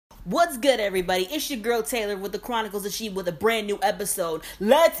What's good, everybody? It's your girl Taylor with the Chronicles of She with a brand new episode.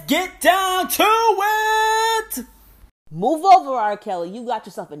 Let's get down to it! Move over, R. Kelly. You got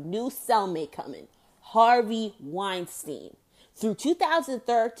yourself a new cellmate coming. Harvey Weinstein. Through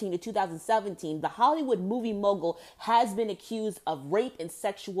 2013 to 2017, the Hollywood movie mogul has been accused of rape and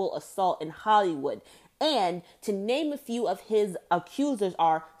sexual assault in Hollywood. And to name a few of his accusers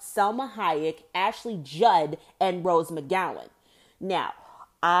are Salma Hayek, Ashley Judd, and Rose McGowan. Now,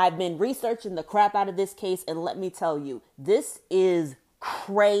 I've been researching the crap out of this case, and let me tell you, this is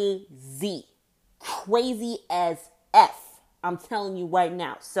crazy. Crazy as F. I'm telling you right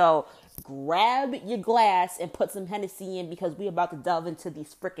now. So grab your glass and put some Hennessy in because we're about to delve into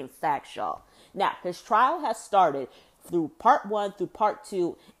these freaking facts, y'all. Now, his trial has started through part 1 through part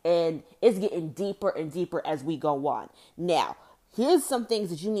 2, and it's getting deeper and deeper as we go on. Now, here's some things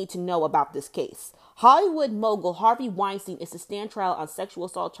that you need to know about this case. Hollywood mogul Harvey Weinstein is to stand trial on sexual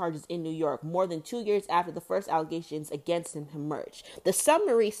assault charges in New York more than 2 years after the first allegations against him emerged. The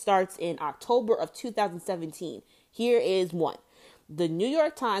summary starts in October of 2017. Here is one. The New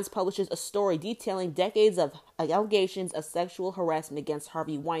York Times publishes a story detailing decades of allegations of sexual harassment against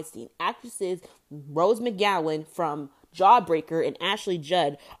Harvey Weinstein. Actresses Rose McGowan from Jawbreaker and Ashley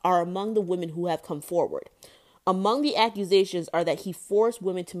Judd are among the women who have come forward. Among the accusations are that he forced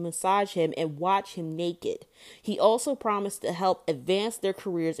women to massage him and watch him naked. He also promised to help advance their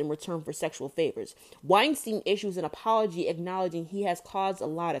careers in return for sexual favors. Weinstein issues an apology acknowledging he has caused a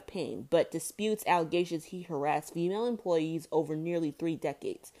lot of pain, but disputes allegations he harassed female employees over nearly 3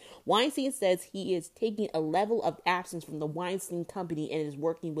 decades. Weinstein says he is taking a level of absence from the Weinstein Company and is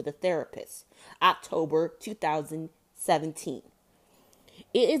working with a therapist. October 2017.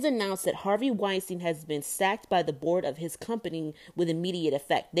 It is announced that Harvey Weinstein has been sacked by the board of his company with immediate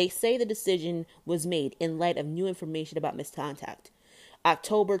effect. They say the decision was made in light of new information about misconduct.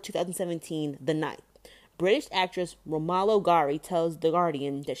 October 2017, the 9th. British actress Romola Gari tells The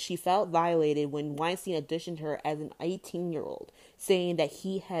Guardian that she felt violated when Weinstein auditioned her as an 18-year-old, saying that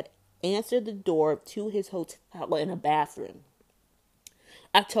he had answered the door to his hotel in a bathroom.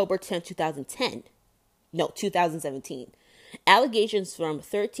 October 10, 2017. Allegations from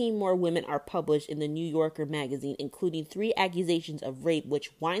 13 more women are published in the New Yorker magazine, including 3 accusations of rape,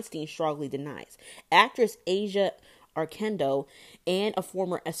 which Weinstein strongly denies. Actress Asia Arcando and a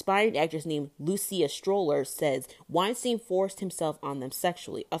former aspiring actress named Lucia Stroller says Weinstein forced himself on them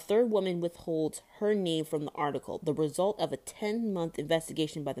sexually. A third woman withholds her name from the article, the result of a 10-month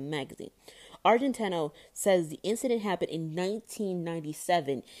investigation by the magazine. Argentino says the incident happened in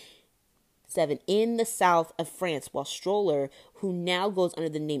 1997 in the south of France, while Stroller, who now goes under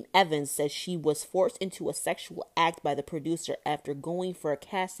the name Evans, says she was forced into a sexual act by the producer after going for a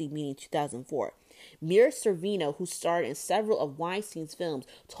casting meeting in 2004. Mira Sorvino, who starred in several of Weinstein's films,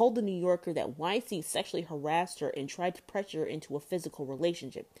 told The New Yorker that Weinstein sexually harassed her and tried to pressure her into a physical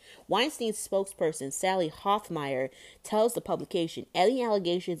relationship. Weinstein's spokesperson, Sally Hoffmeyer, tells the publication, any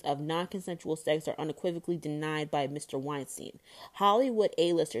allegations of non-consensual sex are unequivocally denied by Mr. Weinstein. Hollywood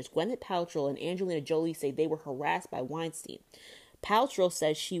A-listers Gwyneth Paltrow and Angelina Jolie say they were harassed by Weinstein. Paltrow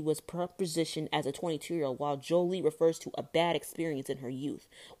says she was propositioned as a 22-year-old, while Jolie refers to a bad experience in her youth.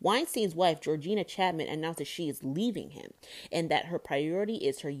 Weinstein's wife, Georgina Chapman, announced that she is leaving him and that her priority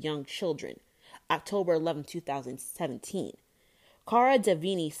is her young children. October 11, 2017. Cara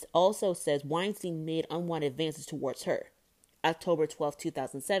Davini also says Weinstein made unwanted advances towards her. October 12,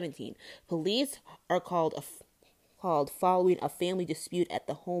 2017. Police are called following a family dispute at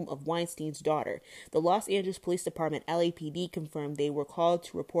the home of Weinstein's daughter. The Los Angeles Police Department, LAPD, confirmed they were called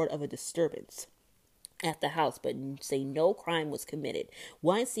to report of a disturbance at the house, but say no crime was committed.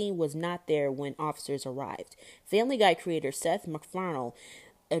 Weinstein was not there when officers arrived. Family Guy creator Seth MacFarlane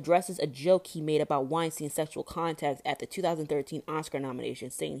addresses a joke he made about Weinstein's sexual contact at the 2013 Oscar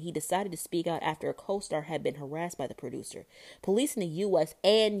nomination, saying he decided to speak out after a co-star had been harassed by the producer. Police in the U.S.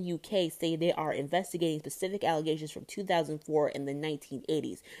 and U.K. say they are investigating specific allegations from 2004 and the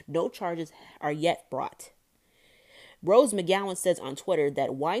 1980s. No charges are yet brought. Rose McGowan says on Twitter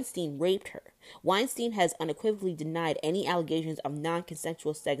that Weinstein raped her. Weinstein has unequivocally denied any allegations of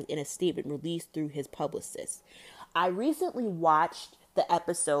non-consensual sex in a statement released through his publicist. I recently watched the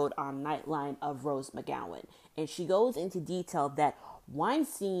episode on Nightline of Rose McGowan, and she goes into detail that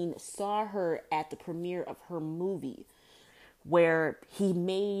Weinstein saw her at the premiere of her movie where he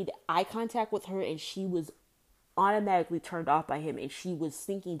made eye contact with her and she was automatically turned off by him and she was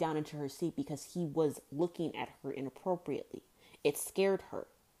sinking down into her seat because he was looking at her inappropriately. It scared her.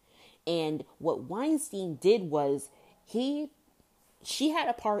 And what Weinstein did was she had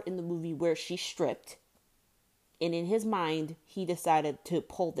a part in the movie where she stripped And in his mind, he decided to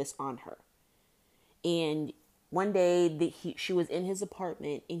pull this on her. And one day she was in his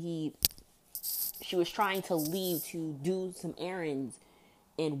apartment, and she was trying to leave to do some errands,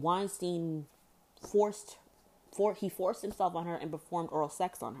 and Weinstein forced himself on her and performed oral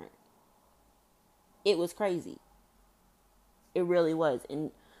sex on her. It was crazy. It really was.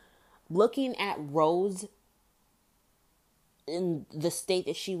 And looking at Rose in the state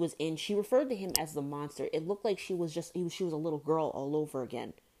that she was in, she referred to him as the monster. It looked like she was a little girl all over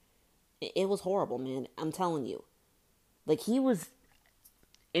again. It was horrible, man. I'm telling you. Like,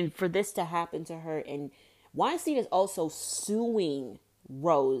 and for this to happen to her, and Weinstein is also suing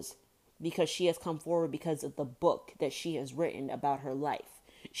Rose because she has come forward because of the book that she has written about her life.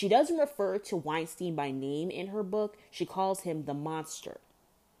 She doesn't refer to Weinstein by name in her book. She calls him the monster.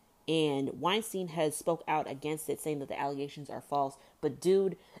 And Weinstein has spoke out against it, saying that the allegations are false. But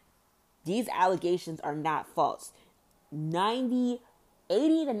dude, these allegations are not false. 80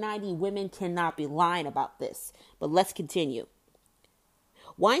 to 90 women cannot be lying about this. But let's continue.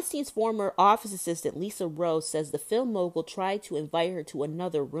 Weinstein's former office assistant, Lisa Rose, says the film mogul tried to invite her to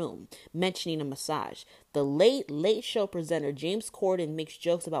another room, mentioning a massage. The Late Show presenter James Corden makes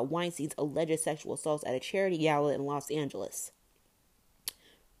jokes about Weinstein's alleged sexual assaults at a charity gala in Los Angeles.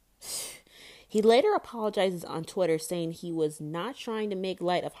 He later apologizes on Twitter, saying he was not trying to make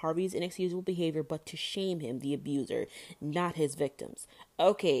light of Harvey's inexcusable behavior, but to shame him, the abuser, not his victims.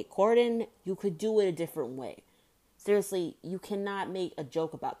 Okay, Corden, you could do it a different way. Seriously, you cannot make a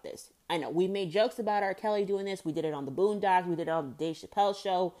joke about this. I know, we made jokes about R. Kelly doing this. We did it on the Boondocks. We did it on the Dave Chappelle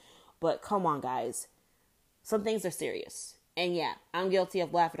show. But come on, guys. Some things are serious. And yeah, I'm guilty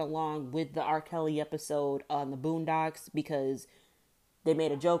of laughing along with the R. Kelly episode on the Boondocks because they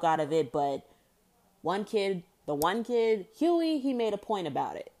made a joke out of it. But the one kid, Huey, he made a point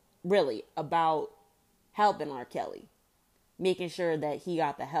about it. Really, about helping R. Kelly. Making sure that he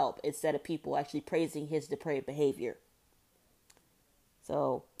got the help instead of people actually praising his depraved behavior.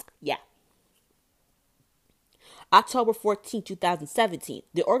 So, yeah. October 14, 2017,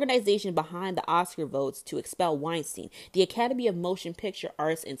 the organization behind the Oscar votes to expel Weinstein, the Academy of Motion Picture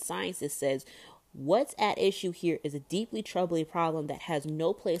Arts and Sciences, says what's at issue here is a deeply troubling problem that has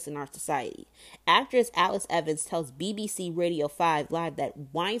no place in our society. Actress Alice Evans tells BBC Radio 5 Live that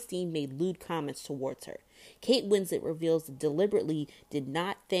Weinstein made lewd comments towards her. Kate Winslet reveals that deliberately did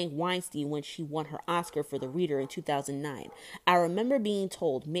not thank Weinstein when she won her Oscar for The Reader in 2009. I remember being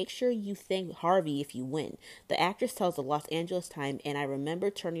told, make sure you thank Harvey if you win. The actress tells the Los Angeles Times, and I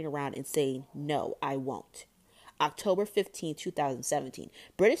remember turning around and saying, no, I won't. October 15, 2017.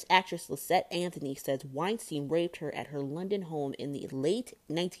 British actress Lisette Anthony says Weinstein raped her at her London home in the late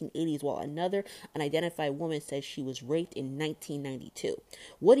 1980s, while another unidentified woman says she was raped in 1992.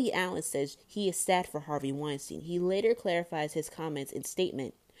 Woody Allen says he is sad for Harvey Weinstein. He later clarifies his comments in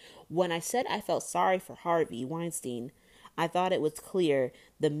statement. When I said I felt sorry for Harvey Weinstein, I thought it was clear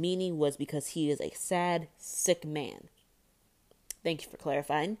the meaning was because he is a sad, sick man. Thank you for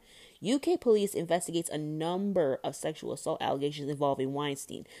clarifying. UK police investigates a number of sexual assault allegations involving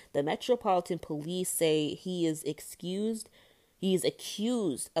Weinstein. The Metropolitan Police say he is accused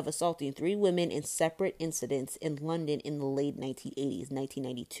of assaulting 3 women in separate incidents in London in the late 1980s,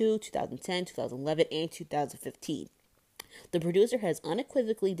 1992, 2010, 2011, and 2015. The producer has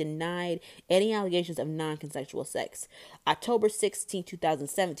unequivocally denied any allegations of non-consensual sex. October 16,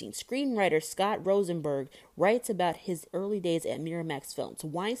 2017, screenwriter Scott Rosenberg writes about his early days at Miramax Films,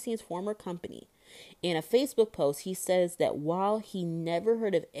 Weinstein's former company. In a Facebook post, he says that while he never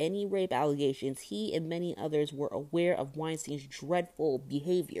heard of any rape allegations, he and many others were aware of Weinstein's dreadful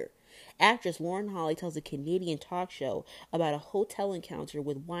behavior. Actress Lauren Holly tells a Canadian talk show about a hotel encounter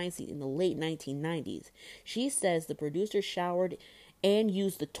with Weinstein in the late 1990s. She says the producer showered and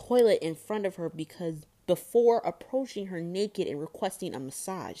used the toilet in front of her before approaching her naked and requesting a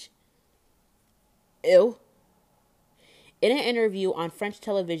massage. Ew. In an interview on French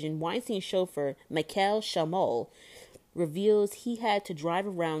television, Weinstein's chauffeur, Michael Chamol, reveals he had to drive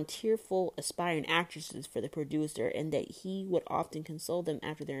around tearful aspiring actresses for the producer and that he would often console them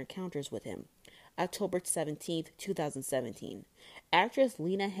after their encounters with him. October 17th, 2017. Actress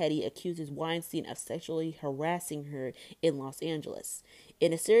Lena Headey accuses Weinstein of sexually harassing her in Los Angeles.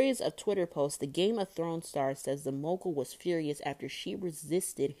 In a series of Twitter posts, the Game of Thrones star says the mogul was furious after she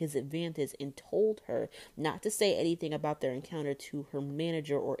resisted his advances and told her not to say anything about their encounter to her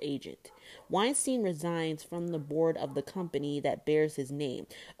manager or agent. Weinstein resigns from the board of the company that bears his name,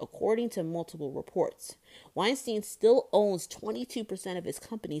 according to multiple reports. Weinstein still owns 22% of his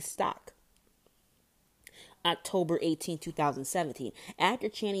company's stock. October 18, 2017. Actor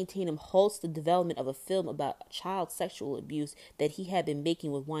Channing Tatum halts the development of a film about child sexual abuse that he had been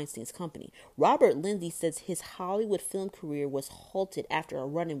making with Weinstein's company. Robert Lindsay says his Hollywood film career was halted after a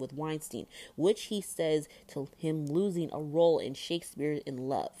run-in with Weinstein, which he says to him losing a role in Shakespeare in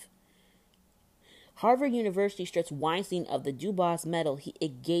Love. Harvard University strips Weinstein of the DuBois Medal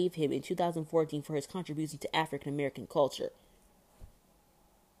it gave him in 2014 for his contribution to African American culture.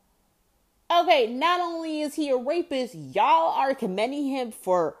 Okay, not only is he a rapist, y'all are commending him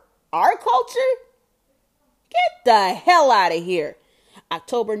for our culture? Get the hell out of here.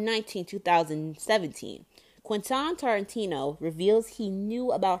 October 19, 2017. Quentin Tarantino reveals he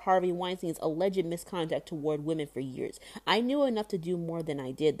knew about Harvey Weinstein's alleged misconduct toward women for years. I knew enough to do more than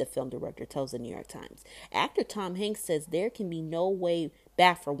I did, the film director tells the New York Times. Actor Tom Hanks says there can be no way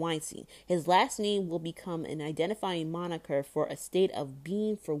back for Weinstein. His last name will become an identifying moniker for a state of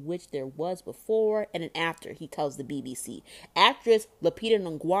being for which there was before and an after, he tells the BBC. Actress Lupita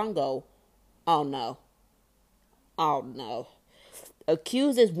Nyong'o, oh no,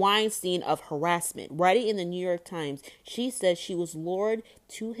 accuses Weinstein of harassment. Writing in the New York Times, she says she was lured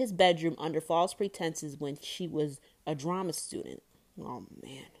to his bedroom under false pretenses when she was a drama student. Oh,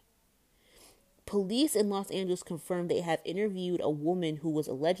 man. Police in Los Angeles confirmed they have interviewed a woman who was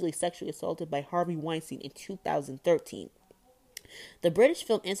allegedly sexually assaulted by Harvey Weinstein in 2013. The British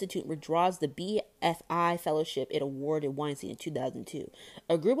Film Institute withdraws the BFI fellowship it awarded Weinstein in 2002.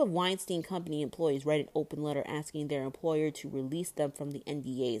 A group of Weinstein Company employees write an open letter asking their employer to release them from the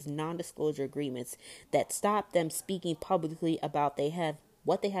NDAs, non-disclosure agreements that stop them speaking publicly about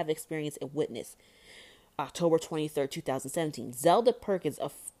what they have experienced and witnessed. October 23, 2017. Zelda Perkins,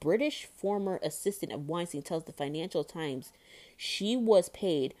 a British former assistant of Weinstein, tells the Financial Times she was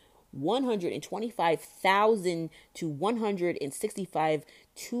paid $125,000 to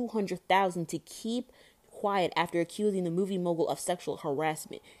 $165,200 to keep quiet after accusing the movie mogul of sexual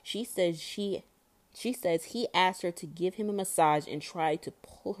harassment. She says he asked her to give him a massage and tried to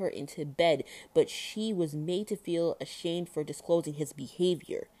pull her into bed, but she was made to feel ashamed for disclosing his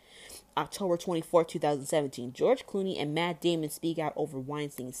behavior. October 24, 2017. George Clooney and Matt Damon speak out over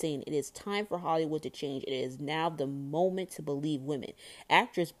Weinstein, saying it is time for Hollywood to change. It is now the moment to believe women.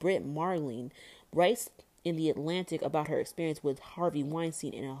 Actress Britt Marling writes in The Atlantic about her experience with Harvey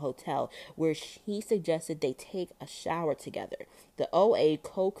Weinstein in a hotel where he suggested they take a shower together. The OA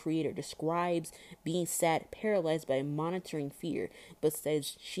co-creator describes being sad, paralyzed by monitoring fear, but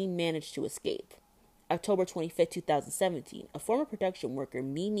says she managed to escape. October 25, 2017. A former production worker,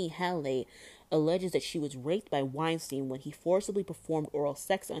 Mimi Halle, alleges that she was raped by Weinstein when he forcibly performed oral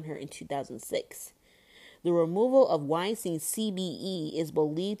sex on her in 2006. The removal of Weinstein's CBE is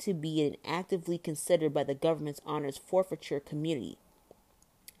believed to be actively considered by the government's honors forfeiture community.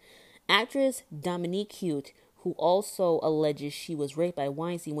 Actress Dominique Hute, who also alleges she was raped by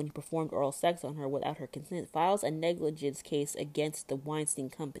Weinstein when he performed oral sex on her without her consent, files a negligence case against the Weinstein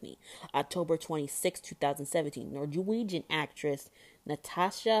Company. October 26, 2017. Norwegian actress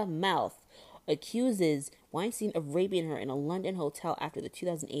Natasha Mouth accuses Weinstein of raping her in a London hotel after the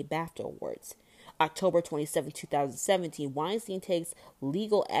 2008 BAFTA Awards. October 27, 2017, Weinstein takes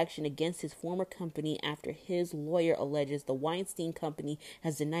legal action against his former company after his lawyer alleges the Weinstein Company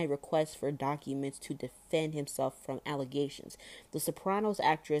has denied requests for documents to defend himself from allegations. The Sopranos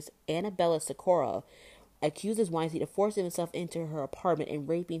actress Annabella Sciorra accuses Weinstein of forcing himself into her apartment and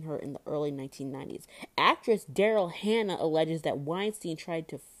raping her in the early 1990s. Actress Daryl Hannah alleges that Weinstein tried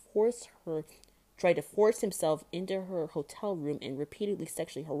to force himself into her hotel room and repeatedly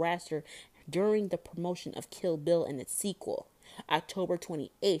sexually harassed her during the promotion of Kill Bill and its sequel. October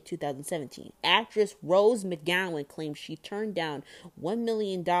 28, 2017. Actress Rose McGowan claims she turned down $1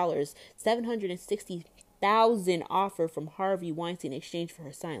 million, $760,000 offer from Harvey Weinstein in exchange for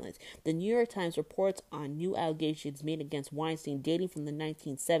her silence. The New York Times reports on new allegations made against Weinstein dating from the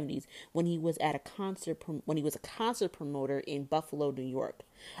 1970s when he was a concert promoter in Buffalo, New York.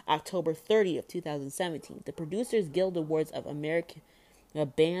 October 30th, 2017. The Producers Guild Awards of America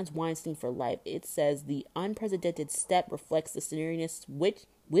bans Weinstein for life. It says the unprecedented step reflects the seriousness with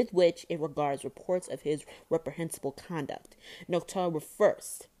which it regards reports of his reprehensible conduct.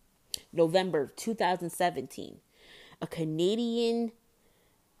 November 2017, a Canadian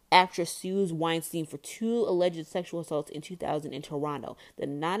actress sues Weinstein for 2 alleged sexual assaults in 2000 in Toronto. The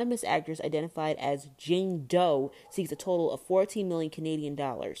anonymous actress, identified as Jane Doe, seeks a total of 14 million Canadian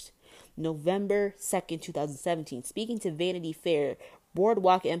dollars. November 2nd, 2017, speaking to Vanity Fair,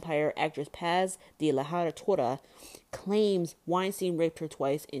 Boardwalk Empire actress Paz de la Torre claims Weinstein raped her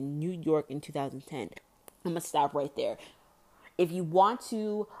twice in New York in 2010. I'm going to stop right there. If you want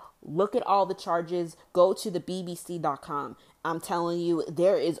to Look at all the charges. Go to the BBC.com. I'm telling you,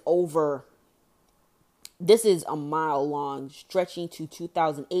 this is a mile long, stretching to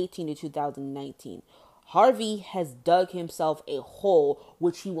 2018 to 2019. Harvey has dug himself a hole,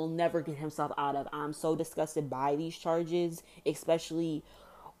 which he will never get himself out of. I'm so disgusted by these charges, especially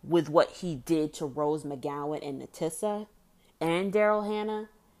with what he did to Rose McGowan and Natissa and Daryl Hannah.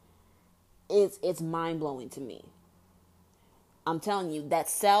 It's mind-blowing to me. I'm telling you, that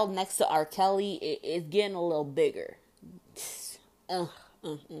cell next to R. Kelly is getting a little bigger.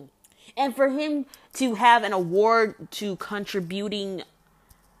 And for him to have an award to contributing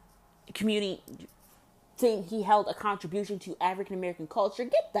community, saying he held a contribution to African American culture,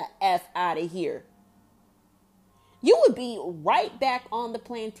 get the F out of here. You would be right back on the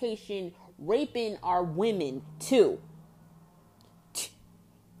plantation raping our women too.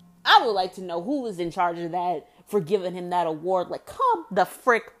 I would like to know who was in charge of that for giving him that award. Like, come the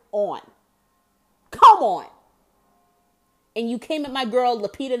frick on. Come on. And you came at my girl,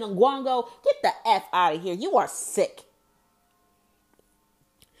 Lupita Nyong'o. Get the F out of here. You are sick.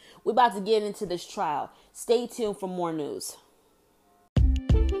 We're about to get into this trial. Stay tuned for more news.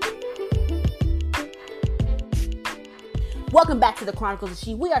 Welcome back to the Chronicles of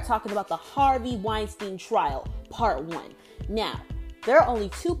She. We are talking about the Harvey Weinstein trial, part 1. Now, there are only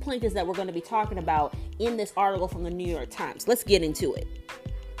 2 plaintiffs that we're going to be talking about in this article from the New York Times. Let's get into it.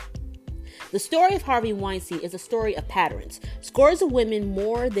 The story of Harvey Weinstein is a story of patterns. Scores of women,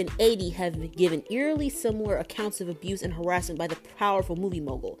 more than 80, have given eerily similar accounts of abuse and harassment by the powerful movie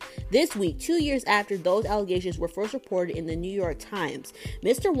mogul. This week, 2 years after those allegations were first reported in the New York Times,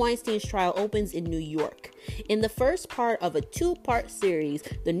 Mr. Weinstein's trial opens in New York. In the first part of a 2-part series,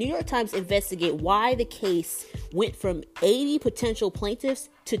 the New York Times investigate why the case went from 80 potential plaintiffs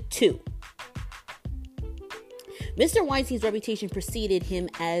to 2. Mr. Weinstein's reputation preceded him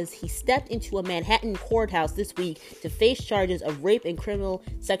as he stepped into a Manhattan courthouse this week to face charges of rape and criminal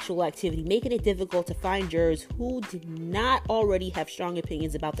sexual activity, making it difficult to find jurors who did not already have strong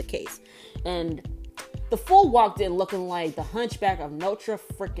opinions about the case. And the fool walked in looking like the hunchback of Notre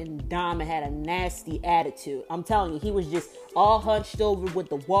freaking Dame and had a nasty attitude. I'm telling you, he was just all hunched over with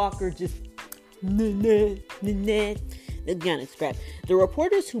the walker, just The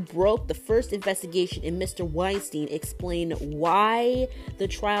reporters who broke the first investigation in Mr. Weinstein explained why the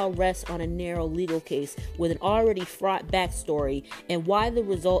trial rests on a narrow legal case with an already fraught backstory and why the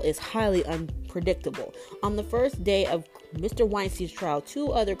result is highly unpredictable. On the first day of Mr. Weinstein's trial,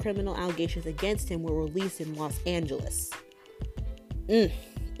 2 other criminal allegations against him were released in Los Angeles.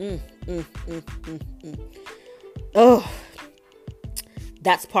 Oh,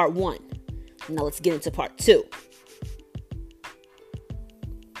 that's part 1. Now let's get into part 2.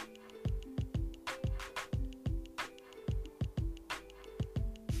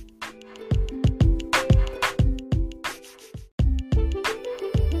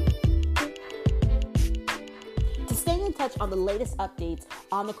 On the latest updates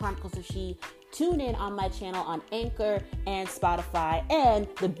on the Chronicles of She, tune in on my channel on Anchor and Spotify and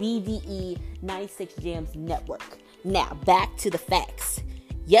the BDE 96 Jams Network. Now, back to the facts.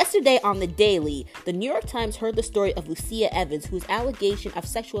 Yesterday on The Daily, the New York Times heard the story of Lucia Evans, whose allegation of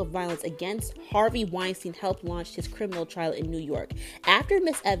sexual violence against Harvey Weinstein helped launch his criminal trial in New York. After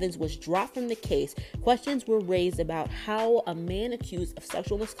Miss Evans was dropped from the case, questions were raised about how a man accused of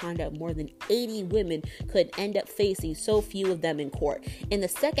sexual misconduct more than 80 women could end up facing so few of them in court. In the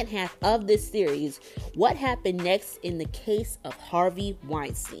second half of this series, what happened next in the case of Harvey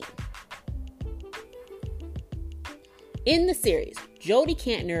Weinstein? In the series, Jodi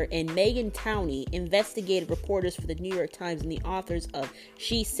Kantner and Megan Towney investigated reporters for the New York Times and the authors of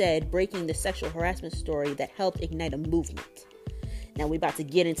She Said, breaking the sexual harassment story that helped ignite a movement. Now we're about to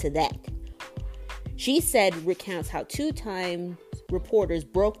get into that. She Said recounts how 2 Times reporters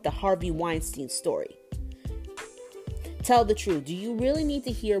broke the Harvey Weinstein story. Tell the truth. Do you really need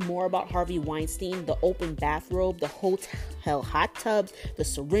to hear more about Harvey Weinstein, the open bathrobe, the hotel hot tubs, the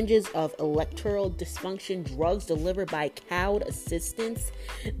syringes of erectile dysfunction, drugs delivered by cowed assistants,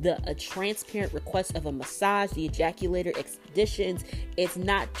 the transparent request of a massage, the ejaculator expeditions? It's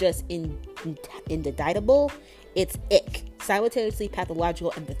not just indictable, it's ick. Simultaneously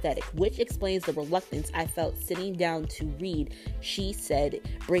pathological and pathetic, which explains the reluctance I felt sitting down to read She Said,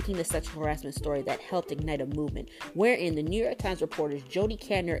 breaking the sexual harassment story that helped ignite a movement, wherein the New York Times reporters Jodi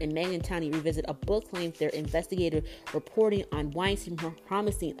Kantner and Megan Towney revisit a book length their investigative reporting on Weinstein,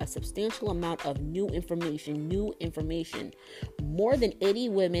 promising a substantial amount of new information. More than 80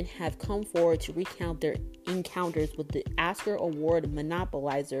 women have come forward to recount their encounters with the Oscar Award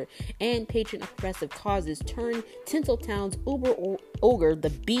monopolizer and patron of progressive causes turned Tinseltown's uber ogre, the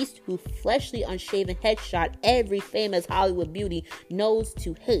beast who fleshly unshaven headshot every famous Hollywood beauty knows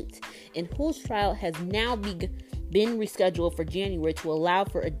to hate, and whose trial has now been rescheduled for January to allow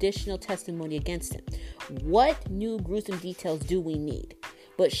for additional testimony against him. What new gruesome details do we need?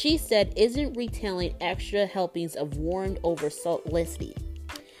 But she said isn't retailing extra helpings of warmed over solidity.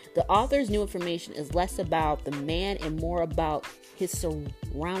 The author's new information is less about the man and more about his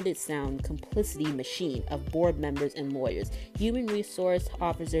surrounded sound complicity machine of board members and lawyers, human resource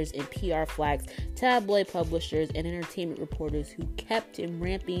officers and PR flags, tabloid publishers and entertainment reporters who kept him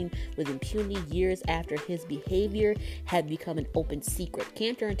ramping with impunity years after his behavior had become an open secret.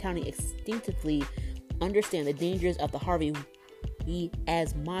 Cantor and Townley instinctively understand the dangers of the Harvey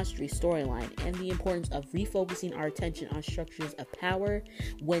as monstrous storyline and the importance of refocusing our attention on structures of power.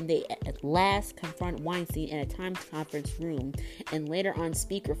 When they at last confront Weinstein in a Times conference room and later on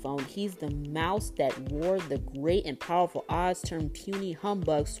speakerphone, he's the mouse that wore the great and powerful Oz turned puny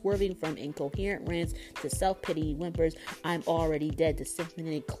humbug, swerving from incoherent rants to self-pity whimpers, "I'm already dead," to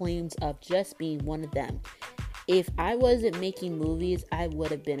symphonic claims of just being one of them. If I wasn't making movies, I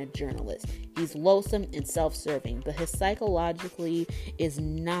would have been a journalist. He's loathsome and self-serving, but his psychologically is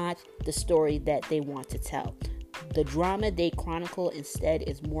not the story that they want to tell. The drama they chronicle instead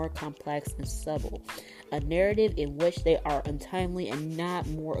is more complex and subtle. A narrative in which they are untimely and not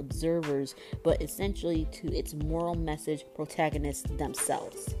more observers, but essentially to its moral message protagonists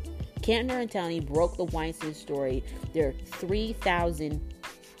themselves. Cantor and Townley broke the Weinstein story. Their 330,000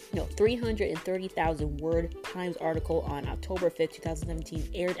 word Times article on October 5th, 2017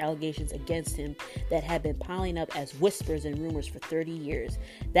 aired allegations against him that had been piling up as whispers and rumors for 30 years.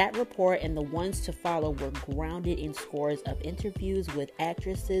 That report and the ones to follow were grounded in scores of interviews with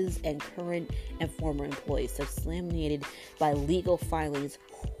actresses and current and former employees, substantiated by legal filings,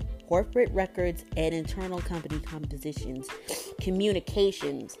 corporate records, and internal company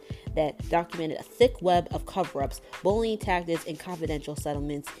communications that documented a thick web of cover-ups, bullying tactics, and confidential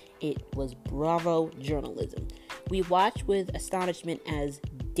settlements. It was bravo journalism. We watched with astonishment as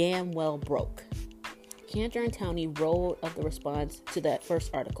damn well broke. Cantor and Townley wrote of the response to that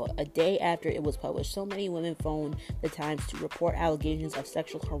first article. A day after it was published, so many women phoned the Times to report allegations of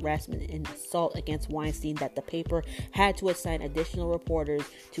sexual harassment and assault against Weinstein that the paper had to assign additional reporters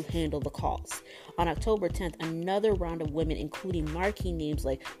to handle the calls. On October 10th, another round of women, including marquee names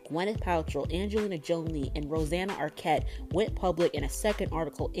like Gwyneth Paltrow, Angelina Jolie, and Rosanna Arquette, went public in a second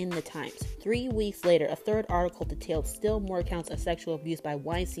article in the Times. 3 weeks later, a third article detailed still more accounts of sexual abuse by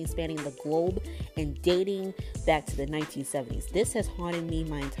Weinstein spanning the globe and dating back to the 1970s. "This has haunted me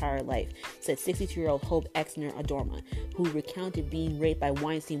my entire life," said 62-year-old Hope Exner-Adorma, who recounted being raped by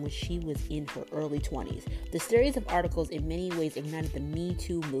Weinstein when she was in her early 20s. The series of articles in many ways ignited the Me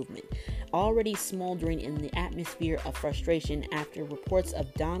Too movement, already smoldering in the atmosphere of frustration after reports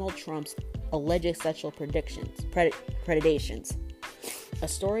of Donald Trump's alleged sexual predations. A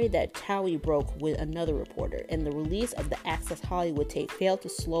story that Townley broke with another reporter, and the release of the Access Hollywood tape failed to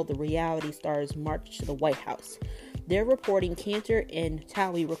slow the reality stars' march to the White House. Their reporting, Cantor and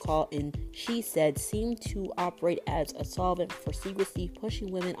Townley recall, and she said, seemed to operate as a solvent for secrecy,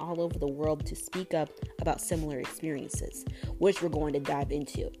 pushing women all over the world to speak up about similar experiences, which we're going to dive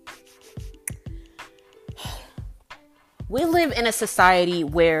into. We live in a society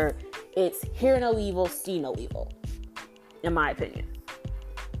where it's hear no evil, see no evil, in my opinion.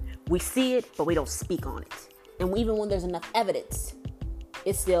 We see it, but we don't speak on it. And even when there's enough evidence,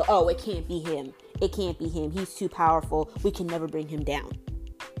 it's still, oh, it can't be him. It can't be him. He's too powerful. We can never bring him down.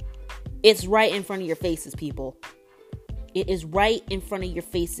 It's right in front of your faces, people. It is right in front of your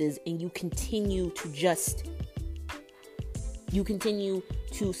faces, and you continue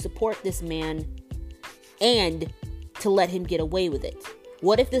to support this man and to let him get away with it.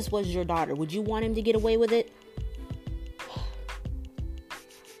 What if this was your daughter? Would you want him to get away with it?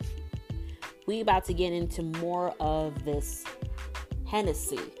 We about to get into more of this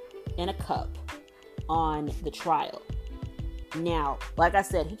Hennessy in a cup on the trial. Now, like I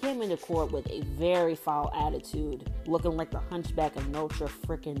said, he came into court with a very foul attitude, looking like the hunchback of Notre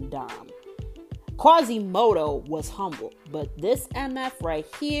frickin' Dame. Quasimodo was humble, but this MF right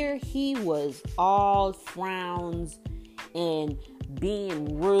here, he was all frowns and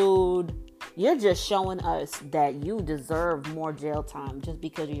being rude. You're just showing us that you deserve more jail time just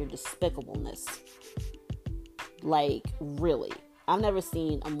because of your despicableness. Like, really. I've never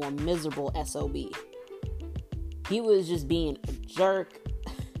seen a more miserable SOB. He was just being a jerk.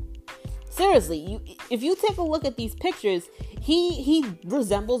 Seriously, if you take a look at these pictures, he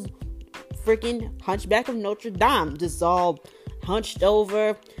resembles freaking Hunchback of Notre Dame, just all hunched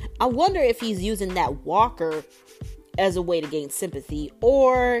over. I wonder if he's using that walker as a way to gain sympathy,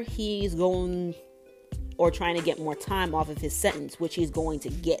 or he's going or trying to get more time off of his sentence, which he's going to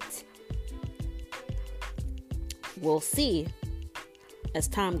get. We'll see as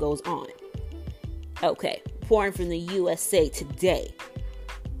time goes on. Okay, reporting from the USA Today.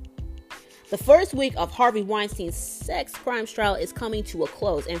 The first week of Harvey Weinstein's sex crimes trial is coming to a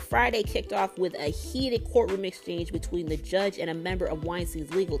close, and Friday kicked off with a heated courtroom exchange between the judge and a member of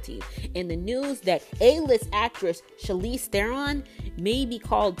Weinstein's legal team. In the news that A-list actress Charlize Theron may be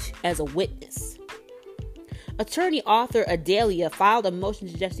called as a witness. Attorney Arthur Adalia filed a motion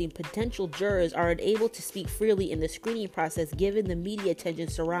suggesting potential jurors are unable to speak freely in the screening process given the media attention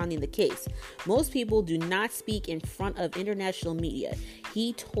surrounding the case. Most people do not speak in front of international media,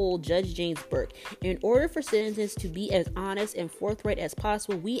 he told Judge James Burke. In order for citizens to be as honest and forthright as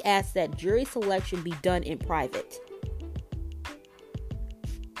possible, we ask that jury selection be done in private.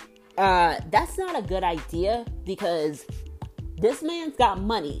 That's not a good idea because this man's got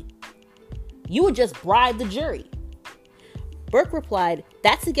money. You would just bribe the jury. Burke replied,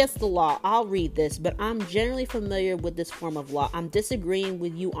 "That's against the law. I'll read this, but I'm generally familiar with this form of law. I'm disagreeing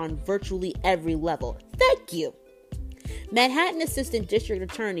with you on virtually every level." Thank you. Manhattan Assistant District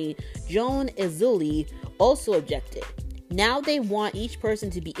Attorney Joan Ezzuli also objected. Now they want each person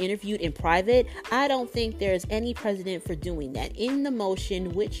to be interviewed in private. I don't think there's any precedent for doing that. In the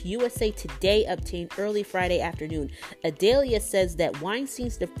motion, which USA Today obtained early Friday afternoon, Adalia says that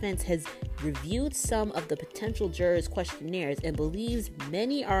Weinstein's defense has reviewed some of the potential jurors' questionnaires and believes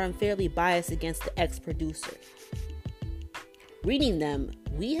many are unfairly biased against the ex-producer. Reading them,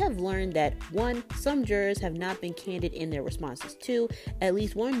 we have learned that 1. Some jurors have not been candid in their responses. 2. At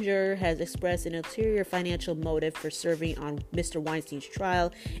least one juror has expressed an ulterior financial motive for serving on Mr. Weinstein's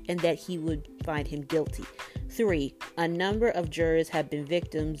trial and that he would find him guilty. 3. A number of jurors have been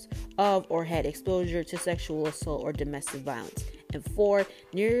victims of or had exposure to sexual assault or domestic violence. And 4.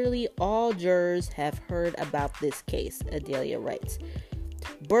 Nearly all jurors have heard about this case, Adalia writes.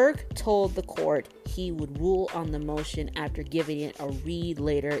 Burke told the court he would rule on the motion after giving it a read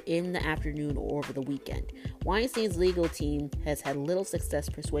later in the afternoon or over the weekend. Weinstein's legal team has had little success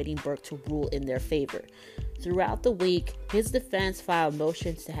persuading Burke to rule in their favor. Throughout the week, his defense filed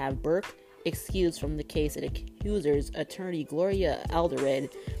motions to have Burke excused from the case and accusers, attorney Gloria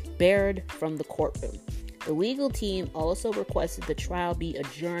Alderete, barred from the courtroom. The legal team also requested the trial be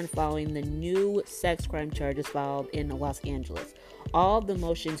adjourned following the new sex crime charges filed in Los Angeles. All of the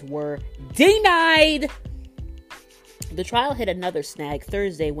motions were denied. The trial hit another snag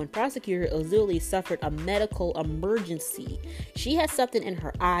Thursday when prosecutor Ezzuli suffered a medical emergency. She had something in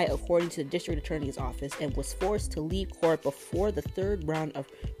her eye, according to the district attorney's office, and was forced to leave court before the third round of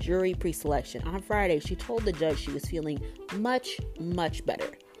jury pre-selection. On Friday, she told the judge she was feeling much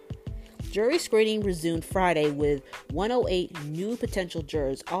better. Jury screening resumed Friday with 108 new potential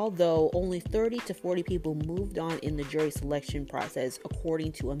jurors, although only 30 to 40 people moved on in the jury selection process,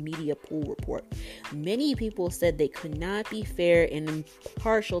 according to a media pool report. Many people said they could not be fair and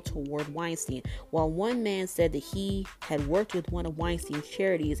impartial toward Weinstein, while one man said that he had worked with one of Weinstein's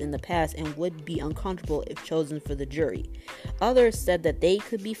charities in the past and would be uncomfortable if chosen for the jury. Others said that they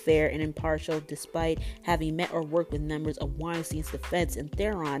could be fair and impartial despite having met or worked with members of Weinstein's defense and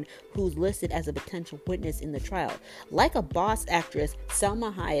Theron, who's listed as a potential witness in the trial. Like a Boss actress,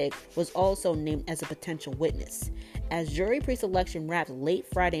 Salma Hayek was also named as a potential witness. As jury pre-selection wrapped late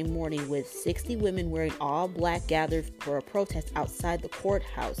Friday morning with 60 women wearing all black gathered for a protest outside the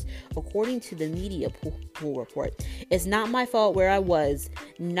courthouse, according to the media pool report. "It's not my fault where I was,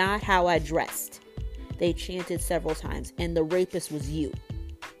 not how I dressed," they chanted several times, "and the rapist was you."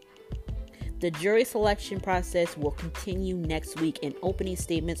 The jury selection process will continue next week, and opening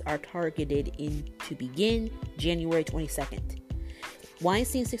statements are targeted to begin January 22nd.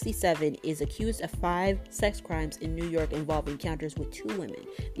 Weinstein, 67, is accused of 5 sex crimes in New York involving encounters with 2 women.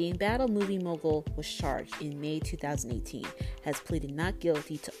 The embattled movie mogul was charged in May 2018, has pleaded not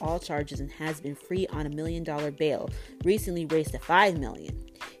guilty to all charges, and has been free on $1 million bail, recently raised to $5 million.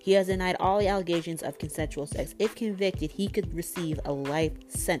 He has denied all the allegations of consensual sex. If convicted, he could receive a life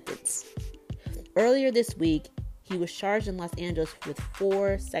sentence. Earlier this week, he was charged in Los Angeles with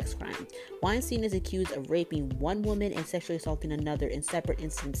 4 sex crimes. Weinstein is accused of raping 1 woman and sexually assaulting another in separate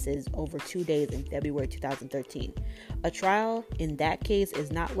instances over 2 days in February 2013. A trial in that case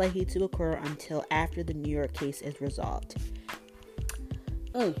is not likely to occur until after the New York case is resolved.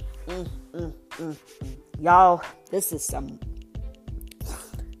 Y'all, this is some...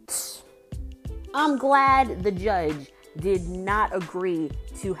 I'm glad the judge did not agree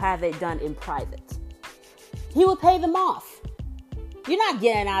to have it done in private. He would pay them off. You're not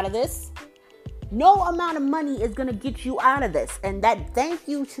getting out of this. No amount of money is going to get you out of this. And thank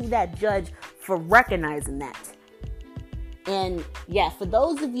you to that judge for recognizing that. And yeah, for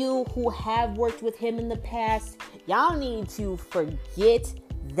those of you who have worked with him in the past, y'all need to forget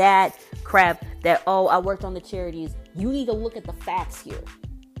that crap that, oh, I worked on the charities. You need to look at the facts here.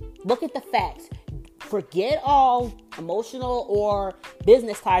 Look at the facts. Forget all emotional or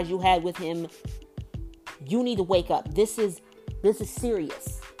business ties you had with him. You need to wake up. This is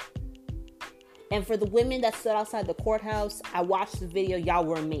serious. And for the women that stood outside the courthouse, I watched the video. Y'all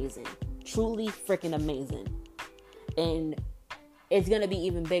were amazing. Truly freaking amazing. And it's going to be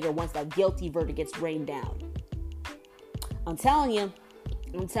even bigger once that guilty verdict gets rained down. I'm telling you,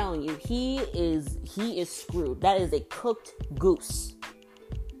 he is screwed. That is a cooked goose.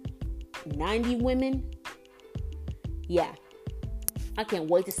 90 women? Yeah. I can't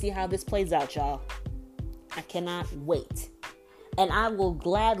wait to see how this plays out, y'all. I cannot wait. And I will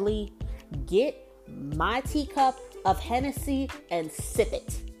gladly get my teacup of Hennessy and sip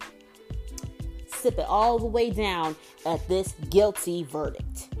it. Sip it all the way down at this guilty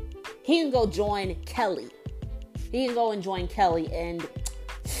verdict. He can go join Kelly. He can go and join Kelly, and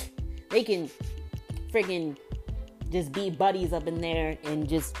they can freaking just be buddies up in there and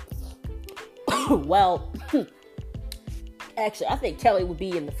just, well, actually, I think Kelly would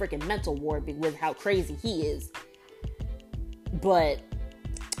be in the freaking mental ward with how crazy he is. But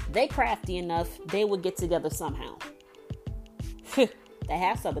they crafty enough, they would get together somehow. They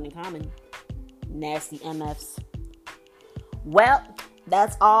have something in common. Nasty MFs. Well,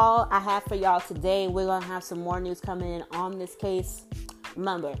 that's all I have for y'all today. We're going to have some more news coming in on this case.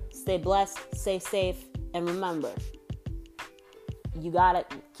 Remember, stay blessed, stay safe, and remember, you got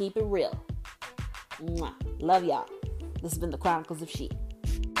to keep it real. Mwah. Love y'all. This has been the Chronicles of She.